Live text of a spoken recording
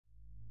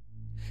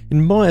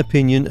In my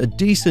opinion, a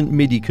decent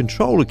MIDI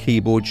controller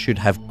keyboard should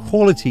have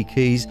quality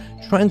keys,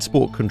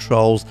 transport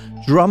controls,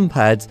 drum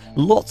pads,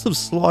 lots of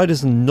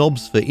sliders and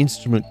knobs for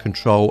instrument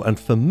control, and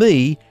for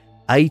me,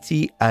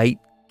 88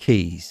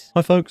 keys.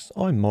 Hi folks,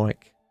 I'm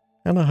Mike,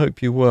 and I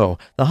hope you're well.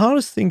 The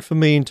hardest thing for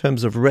me in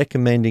terms of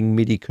recommending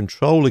MIDI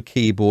controller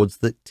keyboards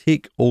that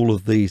tick all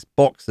of these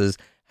boxes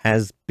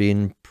has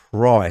been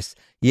price.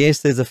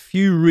 Yes, there's a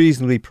few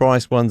reasonably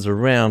priced ones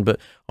around, but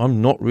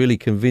I'm not really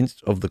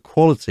convinced of the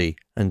quality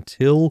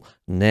until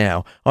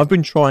now. I've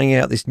been trying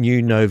out this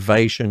new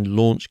Novation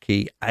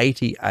Launchkey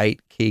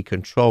 88 key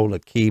controller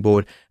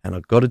keyboard, and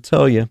I've got to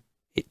tell you,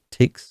 it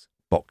ticks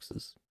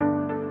boxes.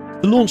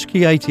 The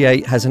Launchkey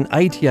 88 has an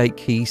 88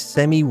 key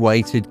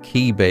semi-weighted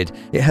key bed.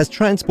 It has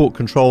transport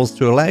controls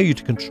to allow you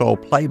to control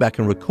playback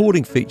and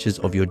recording features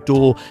of your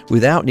DAW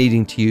without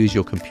needing to use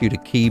your computer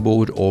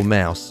keyboard or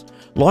mouse.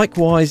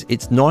 Likewise,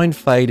 its 9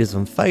 faders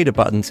and fader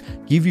buttons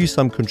give you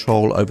some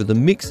control over the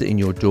mixer in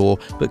your DAW,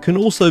 but can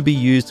also be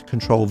used to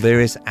control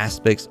various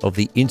aspects of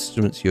the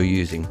instruments you're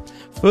using.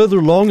 Further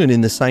along, and in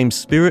the same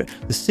spirit,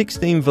 the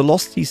 16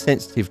 velocity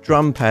sensitive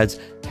drum pads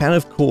can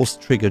of course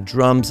trigger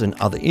drums and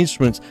other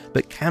instruments,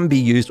 but can be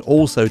used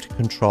also to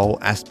control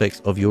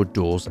aspects of your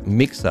DAW's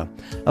mixer.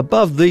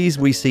 Above these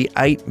we see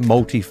 8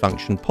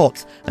 multifunction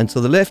pots, and to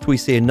the left we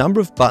see a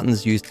number of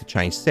buttons used to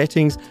change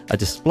settings, a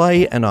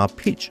display, and our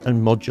pitch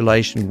and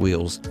modulation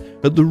wheels.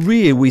 At the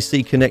rear we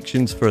see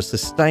connections for a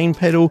sustain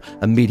pedal,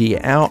 a MIDI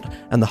out,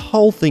 and the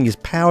whole thing is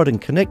powered and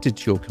connected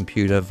to your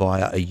computer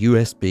via a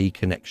USB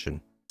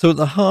connection. So at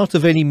the heart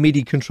of any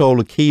MIDI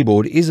controller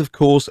keyboard is, of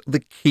course, the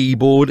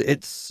keyboard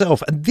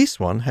itself. And this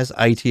one has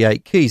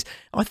 88 keys.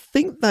 I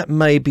think that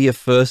may be a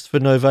first for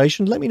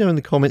Novation. Let me know in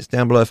the comments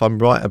down below if I'm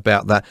right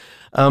about that.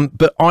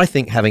 But I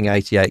think having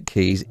 88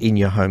 keys in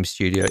your home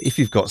studio, if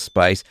you've got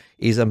space,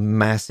 is a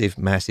massive,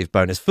 massive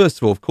bonus. First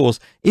of all, of course,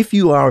 if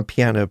you are a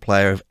piano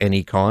player of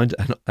any kind,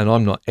 and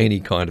I'm not any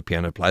kind of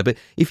piano player, but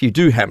if you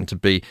do happen to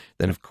be,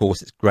 then of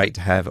course it's great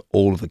to have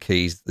all of the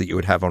keys that you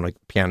would have on a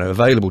piano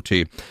available to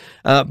you.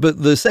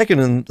 But the second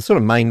and sort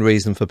of main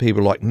reason for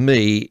people like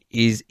me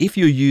is if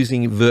you're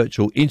using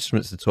virtual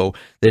instruments at all,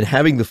 then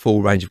having the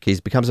full range of keys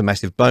becomes a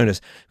massive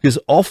bonus, because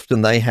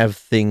often they have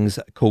things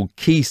called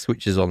key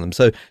switches on them.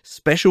 So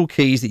special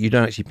keys that you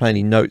don't actually play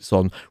any notes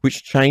on,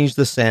 which change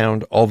the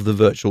sound of the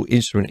virtual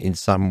instrument in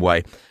some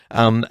way.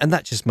 And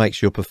that just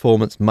makes your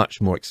performance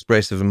much more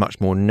expressive and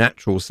much more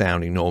natural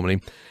sounding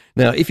normally.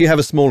 Now, if you have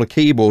a smaller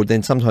keyboard,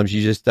 then sometimes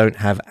you just don't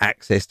have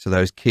access to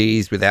those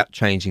keys without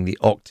changing the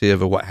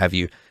octave or what have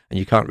you, and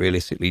you can't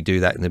realistically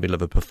do that in the middle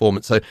of a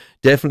performance. So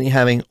definitely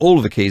having all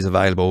of the keys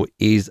available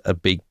is a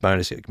big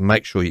bonus. It can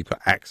make sure you've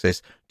got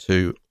access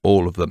to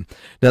all of them.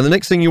 Now, the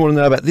next thing you want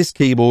to know about this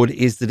keyboard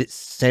is that it's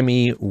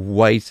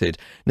semi-weighted.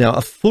 Now,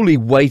 a fully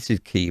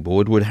weighted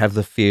keyboard would have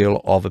the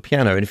feel of a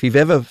piano, and if you've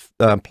ever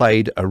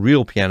played a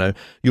real piano,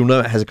 you'll know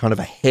it has a kind of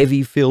a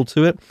heavy feel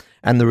to it,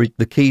 and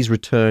the keys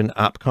return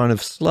up kind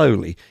of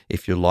slowly,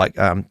 if you like,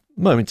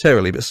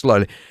 momentarily, but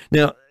slowly.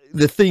 Now,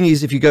 the thing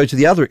is, if you go to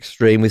the other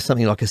extreme with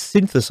something like a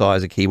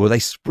synthesizer keyboard, they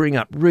spring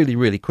up really,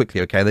 really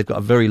quickly, okay? They've got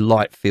a very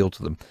light feel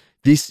to them.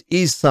 This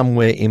is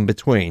somewhere in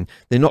between.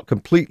 They're not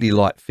completely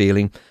light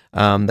feeling.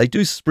 They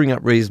do spring up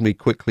reasonably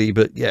quickly,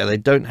 but yeah, they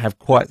don't have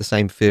quite the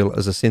same feel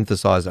as a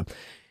synthesizer.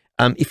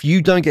 If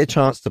you don't get a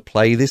chance to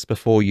play this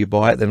before you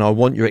buy it, then I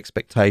want your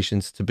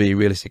expectations to be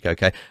realistic,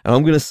 okay? And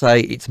I'm going to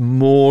say it's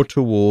more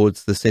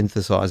towards the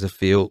synthesizer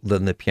feel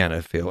than the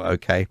piano feel,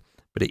 okay?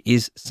 But it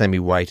is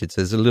semi-weighted,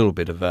 so there's a little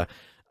bit of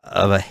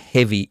a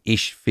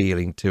heavy-ish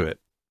feeling to it,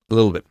 a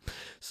little bit.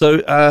 So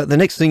the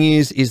next thing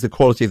is the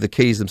quality of the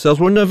keys themselves.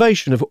 Well,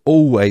 Novation have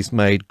always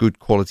made good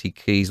quality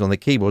keys on their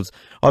keyboards.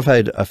 I've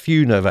had a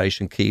few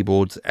Novation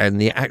keyboards,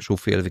 and the actual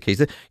feel of the keys,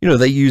 you know,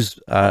 they use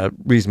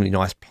reasonably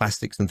nice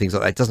plastics and things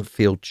like that. It doesn't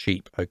feel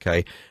cheap,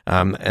 okay?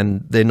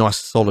 And they're nice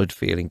solid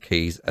feeling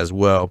keys as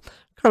well.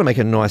 Kind of make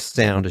a nice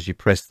sound as you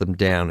press them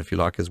down, if you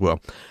like, as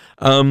well.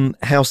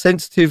 How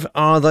sensitive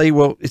are they?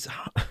 Well, it's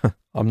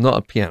I'm not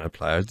a piano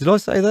player. Did I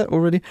say that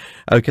already?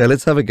 Okay,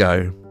 let's have a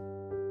go.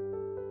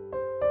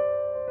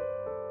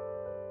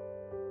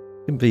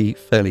 Can be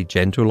fairly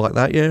gentle like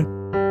that, yeah.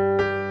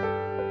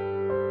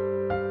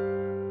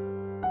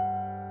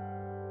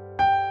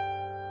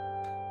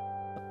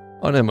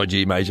 I know my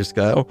G major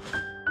scale.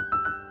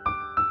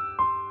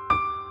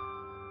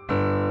 Can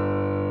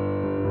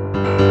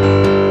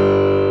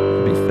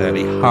be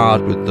fairly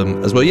hard with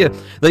them as well. Yeah,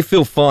 they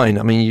feel fine.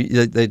 I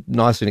mean, they're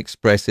nice and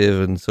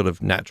expressive and sort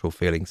of natural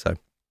feeling. So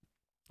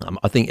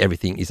I think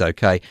everything is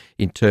okay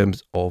in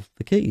terms of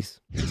the keys.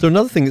 So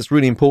another thing that's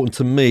really important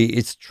to me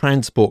is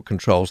transport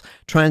controls.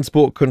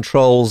 Transport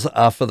controls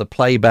are for the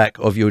playback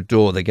of your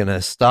DAW. They're going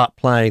to start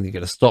playing, they're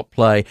going to stop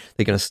play,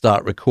 they're going to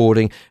start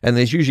recording, and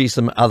there's usually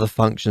some other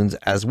functions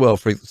as well.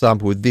 For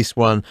example, with this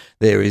one,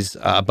 there is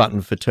a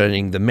button for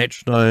turning the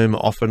metronome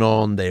off and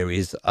on. There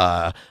is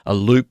a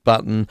loop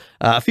button.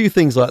 A few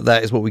things like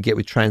that is what we get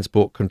with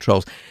transport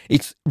controls.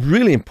 It's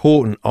really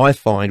important, I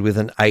find, with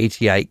an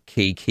 88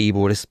 key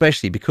keyboard,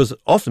 especially because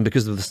often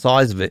because of the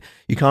size of it,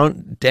 you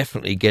can't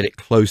definitely get it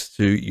close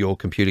to your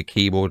computer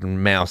keyboard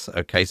and mouse.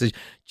 Okay, so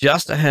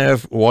just to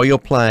have, while you're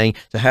playing,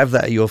 to have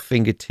that at your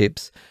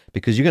fingertips,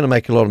 because you're going to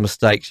make a lot of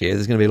mistakes here.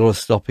 There's going to be a lot of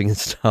stopping and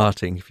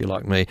starting, if you're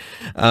like me.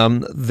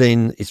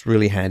 Then it's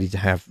really handy to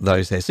have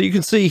those there. So you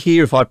can see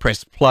here, if I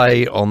press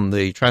play on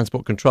the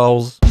transport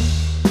controls,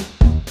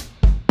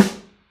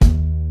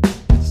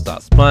 it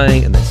starts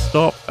playing and then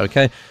stop.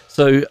 Okay,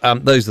 so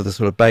those are the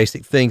sort of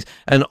basic things.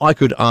 And I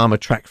could arm a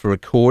track for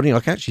recording. I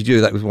can actually do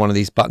that with one of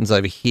these buttons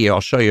over here.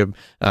 I'll show you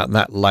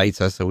that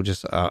later. So we'll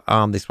just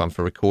arm this one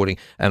for recording,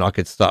 and I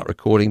could start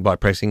recording by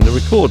pressing the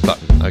record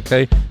button,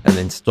 okay, and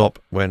then stop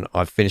when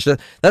I've finished it.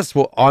 That's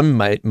what I'm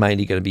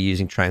mainly going to be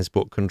using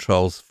transport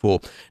controls for.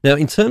 Now,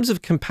 in terms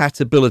of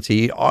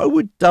compatibility, I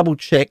would double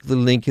check the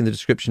link in the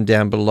description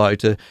down below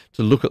to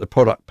look at the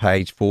product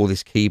page for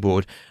this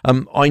keyboard.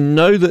 I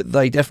know that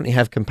they definitely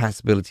have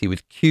compatibility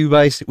with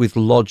Cubase, with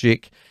Logic,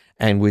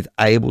 and with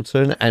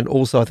Ableton, and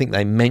also I think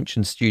they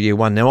mentioned Studio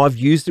One. Now, I've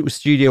used it with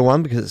Studio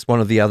One because it's one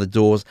of the other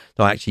DAWs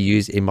that I actually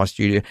use in my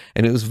studio,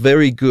 and it was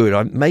very good.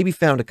 I maybe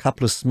found a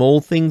couple of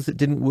small things that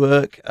didn't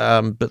work,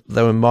 but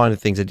they were minor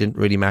things that didn't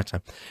really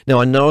matter. Now,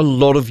 I know a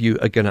lot of you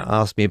are going to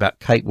ask me about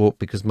Cakewalk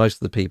because most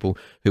of the people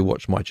who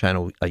watch my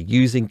channel are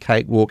using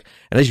Cakewalk,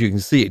 and as you can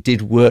see, it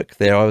did work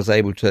there. I was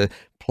able to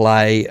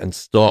play and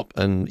stop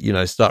and, you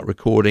know, start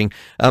recording.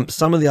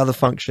 Some of the other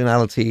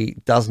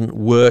functionality doesn't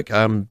work,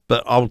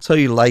 but I'll tell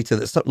you later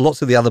that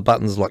lots of the other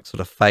buttons, like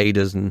sort of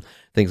faders and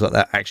things like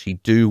that, actually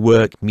do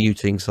work.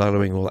 Muting,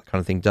 soloing, all that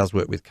kind of thing does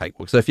work with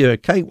Cakewalk. So if you're a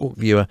Cakewalk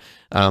viewer,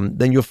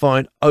 then you'll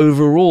find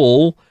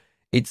overall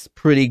it's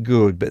pretty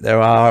good, but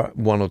there are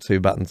one or two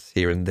buttons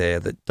here and there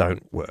that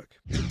don't work.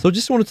 So I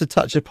just wanted to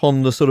touch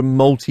upon the sort of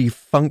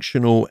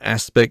multifunctional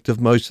aspect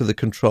of most of the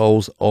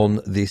controls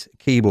on this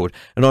keyboard.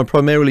 And I'm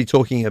primarily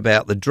talking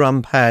about the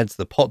drum pads,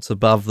 the pots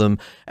above them,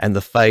 and the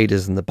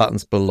faders and the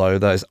buttons below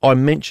those. I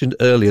mentioned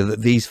earlier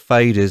that these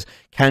faders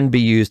can be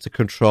used to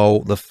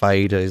control the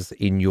faders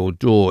in your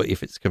DAW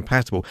if it's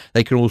compatible.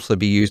 They can also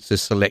be used to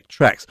select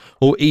tracks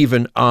or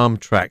even arm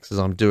tracks, as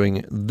I'm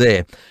doing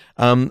there.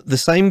 The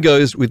same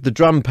goes with the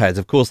drum pads.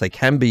 Of course, they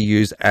can be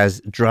used as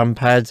drum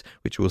pads,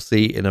 which we'll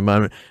see in a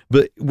moment.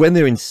 But when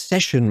they're in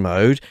session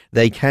mode,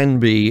 they can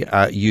be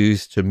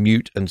used to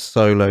mute and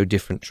solo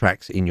different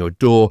tracks in your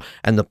DAW.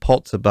 And the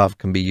pots above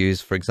can be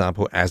used, for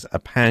example, as a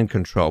pan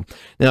control.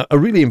 Now, a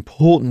really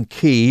important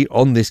key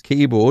on this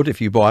keyboard,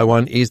 if you buy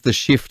one, is the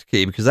shift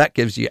key, because that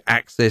gives you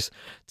access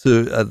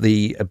to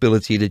the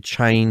ability to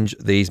change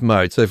these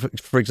modes. So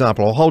for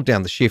example, I'll hold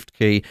down the shift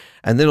key,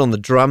 and then on the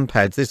drum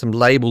pads, there's some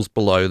labels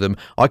below them.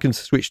 I can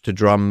switch to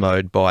drum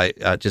mode by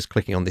just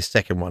clicking on this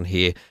second one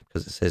here,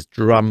 because it says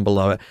drum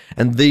below it.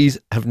 And these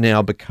have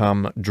now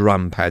become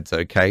drum pads,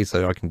 okay?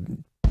 So I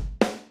can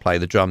play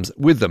the drums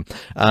with them.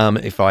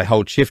 If I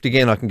hold shift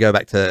again, I can go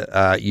back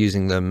to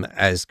using them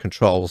as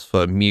controls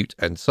for mute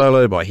and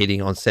solo by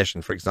hitting on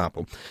session, for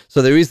example.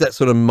 So there is that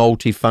sort of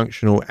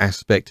multifunctional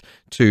aspect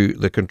to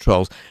the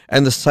controls.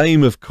 And the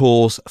same, of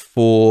course,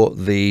 for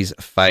these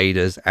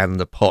faders and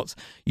the pots.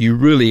 You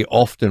really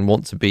often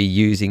want to be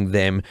using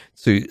them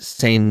to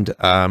send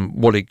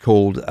what are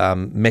called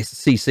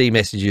CC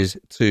messages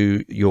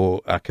to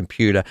your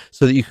computer,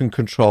 so that you can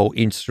control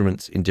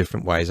instruments in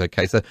different ways.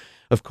 Okay, so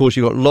of course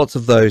you've got lots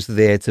of those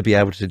there to be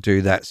able to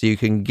do that, so you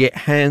can get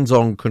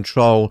hands-on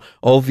control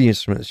of the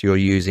instruments you're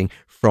using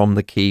from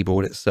the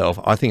keyboard itself.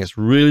 I think it's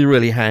really,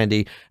 really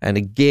handy. And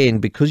again,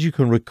 because you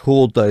can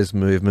record those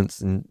movements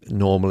and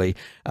normally,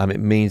 it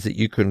means that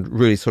you can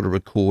really sort of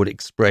record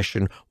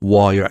expression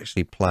while you're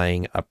actually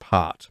playing a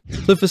part.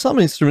 So for some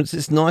instruments,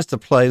 it's nice to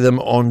play them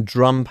on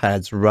drum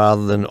pads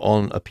rather than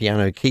on a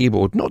piano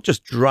keyboard. Not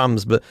just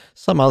drums, but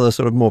some other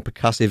sort of more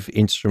percussive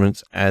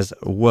instruments as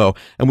well.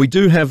 And we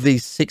do have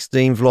these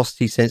 16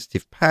 velocity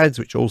sensitive pads,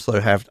 which also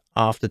have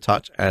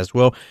aftertouch as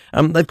well.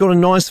 They've got a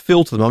nice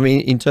feel to them. I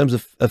mean, in terms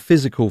of a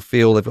physical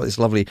feel, they've got this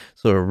lovely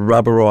sort of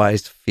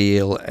rubberized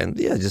feel, and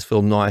yeah, just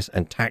feel nice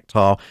and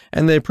tactile,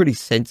 and they're pretty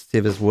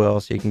sensitive as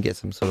well, so you can get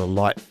some sort of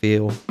light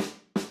feel.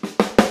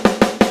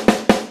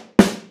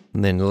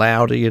 And then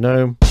louder, you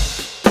know.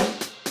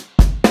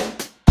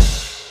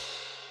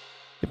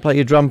 You play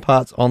your drum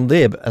parts on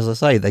there, but as I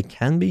say, they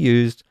can be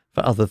used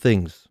for other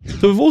things.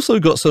 So we've also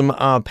got some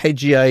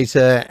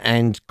arpeggiator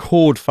and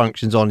chord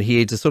functions on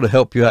here to sort of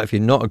help you out if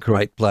you're not a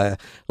great player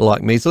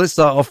like me. So let's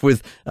start off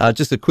with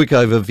just a quick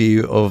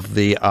overview of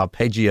the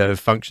arpeggio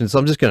function. So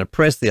I'm just going to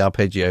press the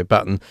arpeggio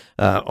button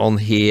on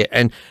here,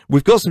 and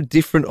we've got some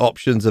different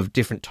options of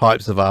different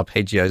types of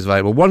arpeggios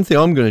available. One thing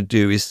I'm going to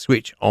do is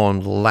switch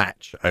on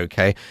latch.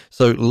 Okay,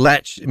 so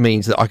latch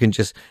means that I can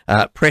just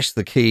press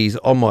the keys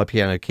on my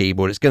piano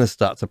keyboard. It's going to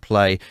start to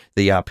play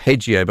the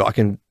arpeggio, but I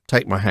can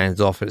take my hands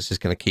off and it's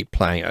just going to keep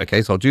playing.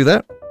 Okay, so I'll do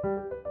that.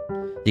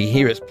 You can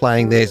hear it's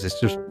playing there, so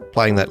it's just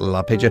playing that little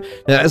arpeggio.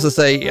 Now, as I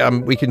say,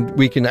 we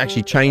can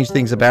actually change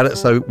things about it.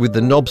 So with the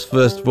knobs,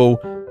 first of all,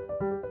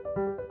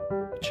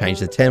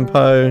 change the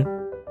tempo.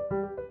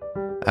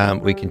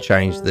 We can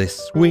change the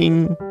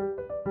swing.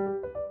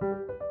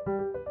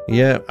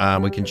 Yeah,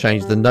 we can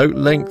change the note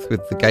length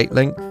with the gate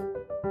length.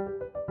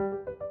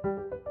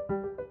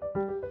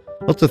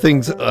 Lots of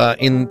things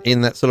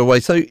in that sort of way.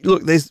 So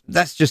look,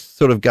 that's just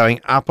sort of going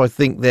up. I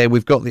think there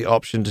we've got the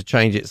option to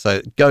change it so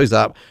it goes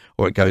up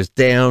or it goes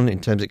down. In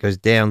terms, it goes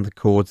down the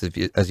chords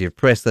as you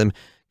press them,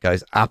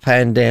 goes up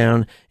and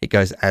down, it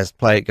goes as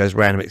play, it goes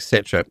random,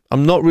 etc.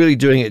 I'm not really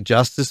doing it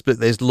justice, but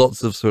there's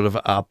lots of sort of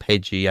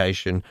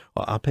arpeggiation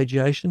or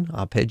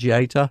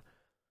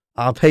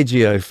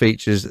arpeggio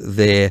features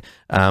there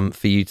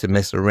for you to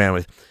mess around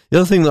with. The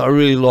other thing that I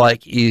really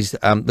like is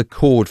the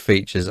chord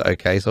features.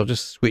 Okay, so I'll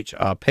just switch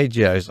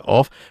arpeggios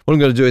off. What I'm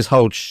going to do is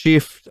hold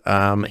shift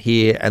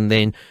here, and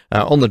then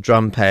on the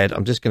drum pad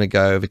I'm just going to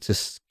go over to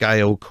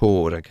scale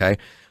chord. Okay,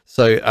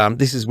 so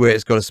this is where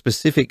it's got a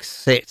specific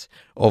set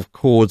of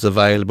chords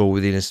available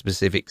within a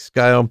specific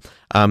scale,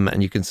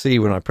 and you can see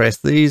when I press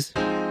these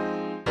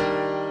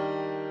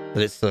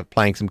that it's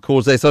playing some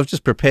chords there. So I've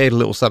just prepared a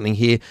little something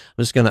here.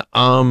 I'm just going to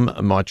arm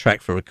my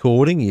track for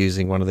recording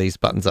using one of these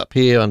buttons up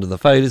here under the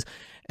faders,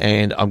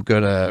 and I'm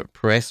going to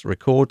press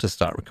record to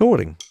start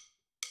recording.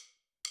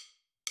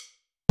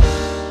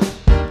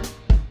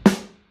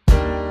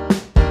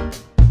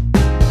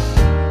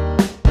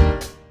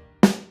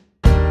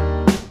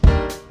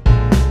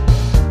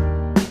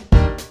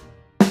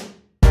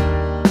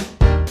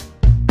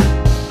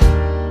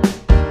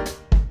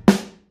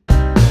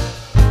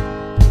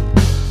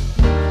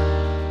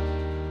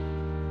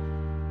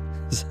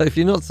 So if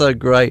you're not so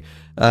great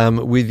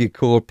with your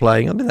chord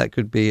playing, I mean, that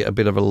could be a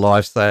bit of a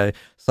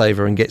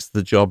lifesaver and gets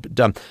the job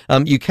done.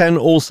 You can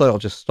also, I'll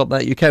just stop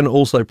that, you can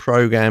also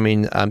program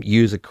in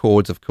user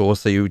chords, of course.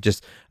 So you would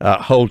just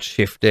hold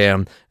shift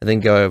down and then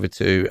go over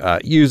to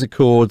user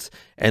chords,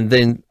 and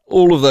then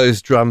all of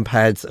those drum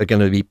pads are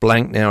going to be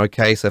blank now.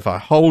 Okay, so if I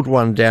hold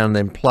one down,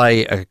 then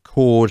play a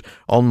chord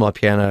on my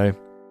piano,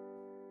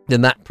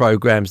 then that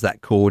programs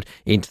that chord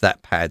into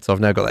that pad. So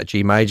I've now got that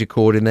G major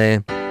chord in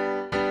there.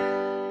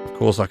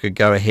 Of course, I could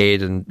go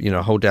ahead and, you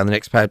know, hold down the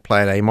next pad,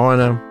 play an A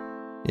minor,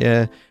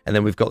 yeah, and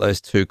then we've got those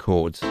two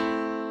chords.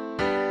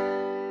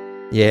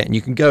 Yeah, and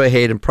you can go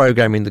ahead and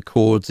program in the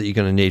chords that you're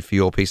going to need for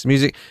your piece of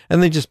music,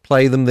 and then just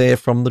play them there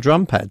from the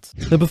drum pads.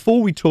 Now,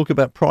 before we talk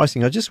about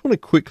pricing, I just want to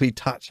quickly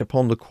touch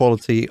upon the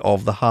quality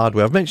of the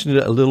hardware. I've mentioned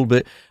it a little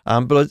bit,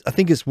 but I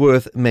think it's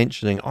worth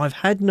mentioning. I've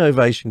had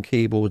Novation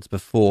keyboards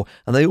before,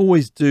 and they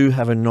always do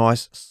have a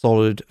nice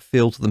solid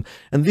feel to them,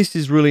 and this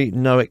is really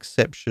no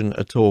exception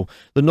at all.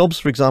 The knobs,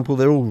 for example,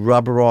 they're all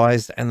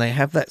rubberized, and they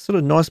have that sort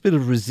of nice bit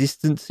of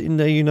resistance in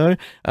there, you know,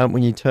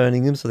 when you're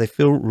turning them, so they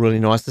feel really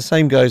nice. The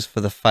same goes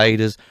for the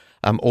faders.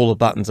 All the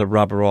buttons are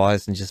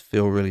rubberized and just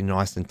feel really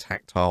nice and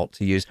tactile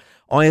to use.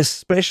 I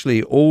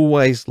especially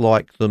always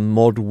like the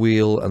mod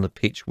wheel and the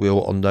pitch wheel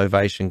on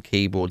Novation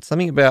keyboards.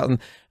 Something about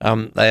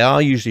them, they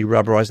are usually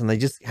rubberized and they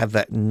just have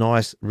that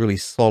nice, really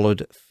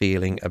solid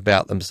feeling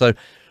about them. So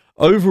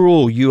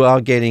overall, you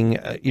are getting,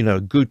 you know,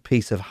 a good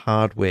piece of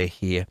hardware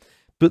here.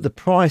 But the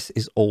price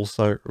is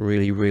also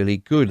really, really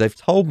good. They've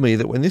told me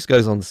that when this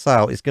goes on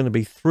sale, it's going to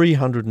be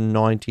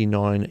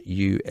 $399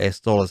 US.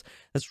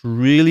 That's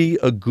really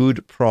a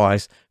good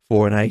price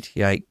for an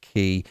 88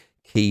 key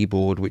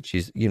keyboard, which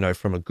is, you know,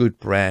 from a good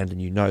brand,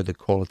 and you know the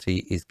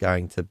quality is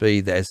going to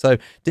be there. So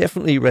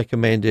definitely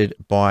recommended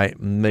by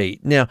me.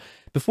 Now,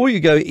 before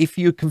you go, if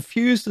you're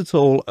confused at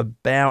all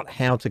about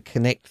how to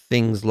connect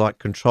things like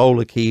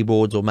controller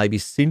keyboards or maybe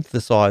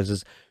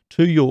synthesizers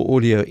to your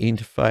audio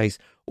interface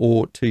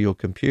or to your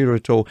computer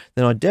at all,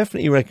 then I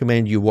definitely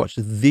recommend you watch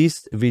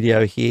this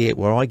video here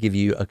where I give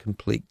you a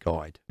complete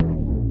guide.